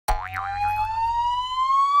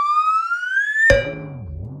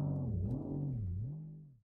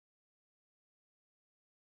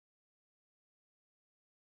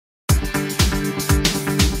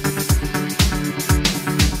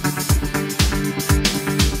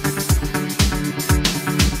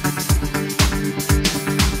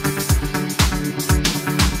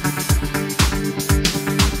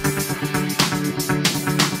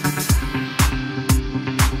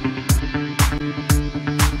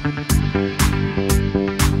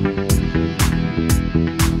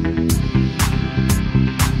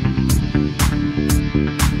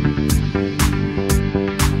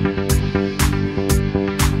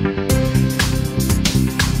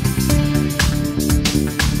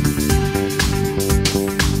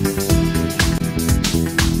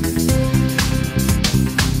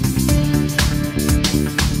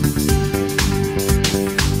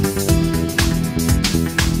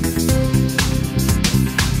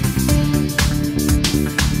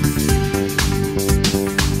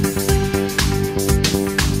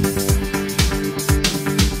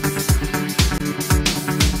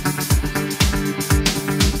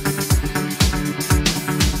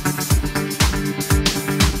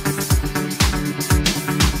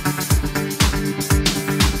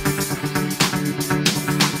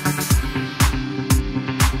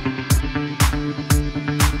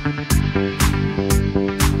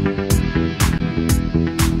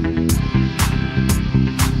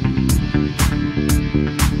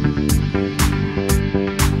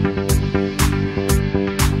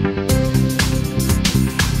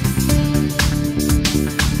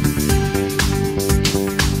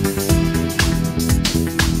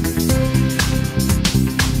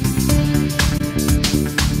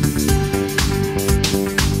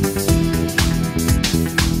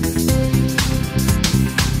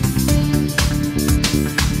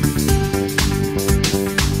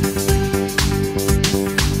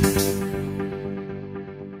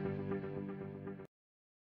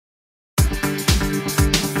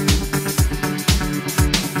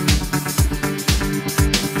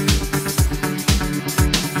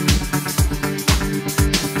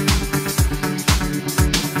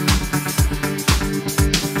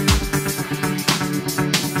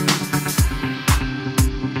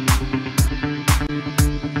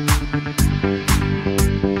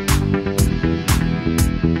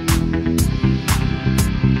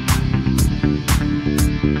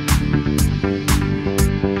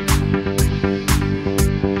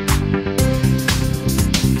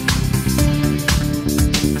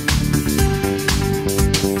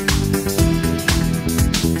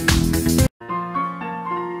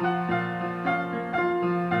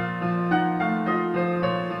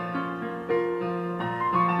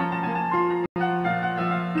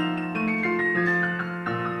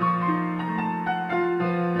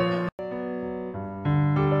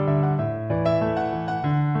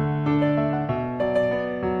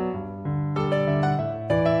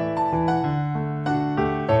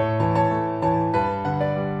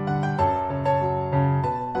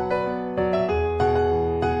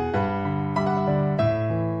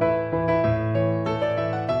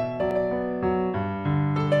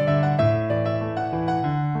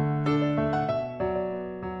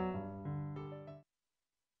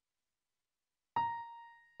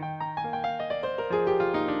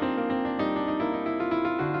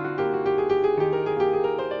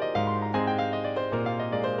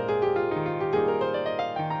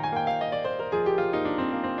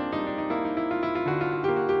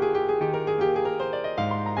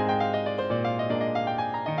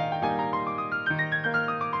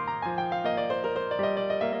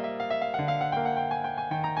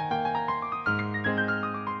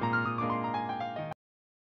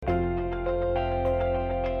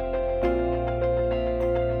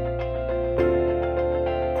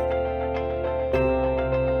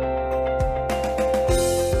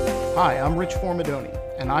Hi, I'm Rich Formidoni,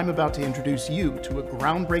 and I'm about to introduce you to a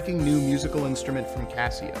groundbreaking new musical instrument from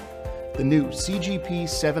Casio, the new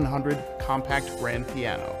CGP700 Compact Grand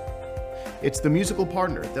Piano. It's the musical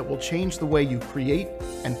partner that will change the way you create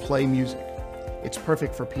and play music. It's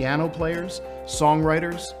perfect for piano players,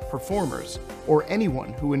 songwriters, performers, or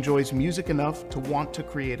anyone who enjoys music enough to want to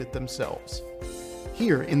create it themselves.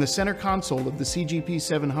 Here in the center console of the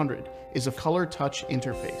CGP700 is a color touch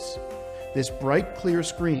interface. This bright, clear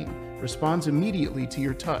screen responds immediately to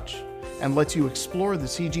your touch and lets you explore the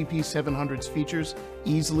CGP700's features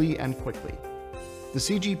easily and quickly. The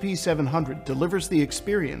CGP700 delivers the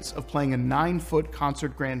experience of playing a 9-foot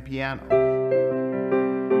concert grand piano,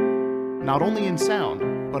 not only in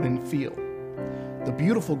sound, but in feel. The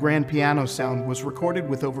beautiful grand piano sound was recorded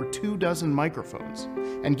with over 24 microphones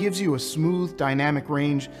and gives you a smooth, dynamic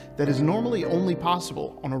range that is normally only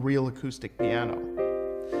possible on a real acoustic piano.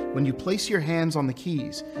 When you place your hands on the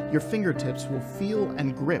keys, your fingertips will feel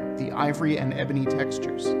and grip the ivory and ebony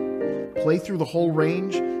textures. Play through the whole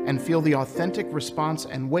range and feel the authentic response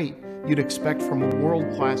and weight you'd expect from a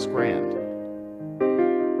world-class grand.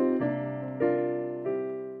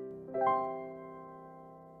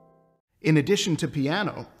 In addition to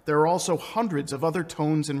piano, there are also hundreds of other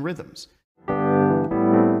tones and rhythms.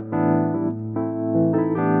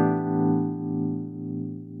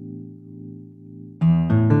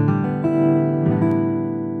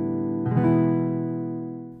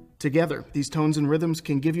 Together, these tones and rhythms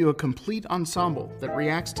can give you a complete ensemble that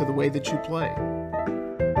reacts to the way that you play.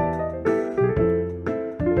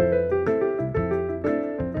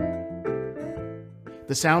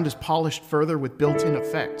 The sound is polished further with built-in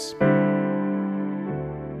effects,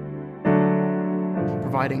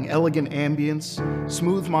 providing elegant ambience,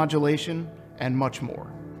 smooth modulation, and much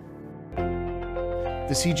more.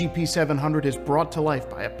 The CGP700 is brought to life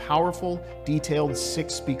by a powerful, detailed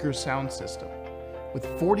 6-speaker sound system. With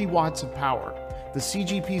 40 watts of power, the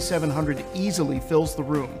CGP700 easily fills the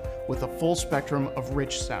room with a full spectrum of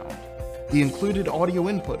rich sound. The included audio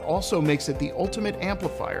input also makes it the ultimate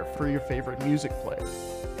amplifier for your favorite music player.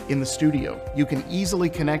 In the studio, you can easily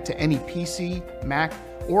connect to any PC, Mac,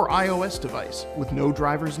 or iOS device with no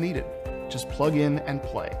drivers needed. Just plug in and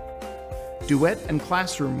play. Duet and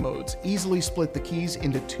classroom modes easily split the keys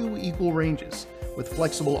into 2 equal ranges, with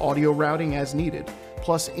flexible audio routing as needed,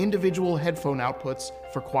 plus individual headphone outputs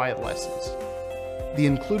for quiet lessons. The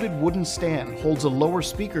included wooden stand holds a lower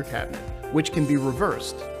speaker cabinet, which can be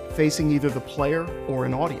reversed, facing either the player or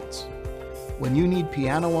an audience. When you need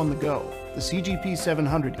piano on the go, the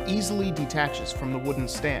CGP700 easily detaches from the wooden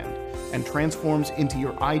stand and transforms into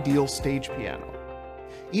your ideal stage piano.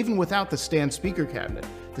 Even without the stand speaker cabinet,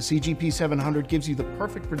 the CGP700 gives you the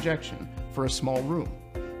perfect projection for a small room,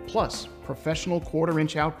 plus professional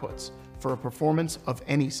 1/4-inch outputs for a performance of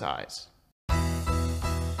any size.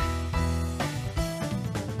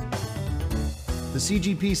 The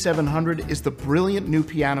CGP700 is the brilliant new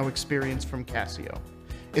piano experience from Casio.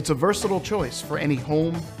 It's a versatile choice for any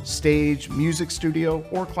home, stage, music studio,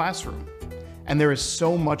 or classroom. And there is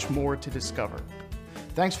so much more to discover.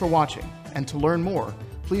 Thanks for watching, and to learn more,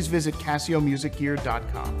 please visit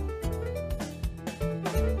CasioMusicGear.com.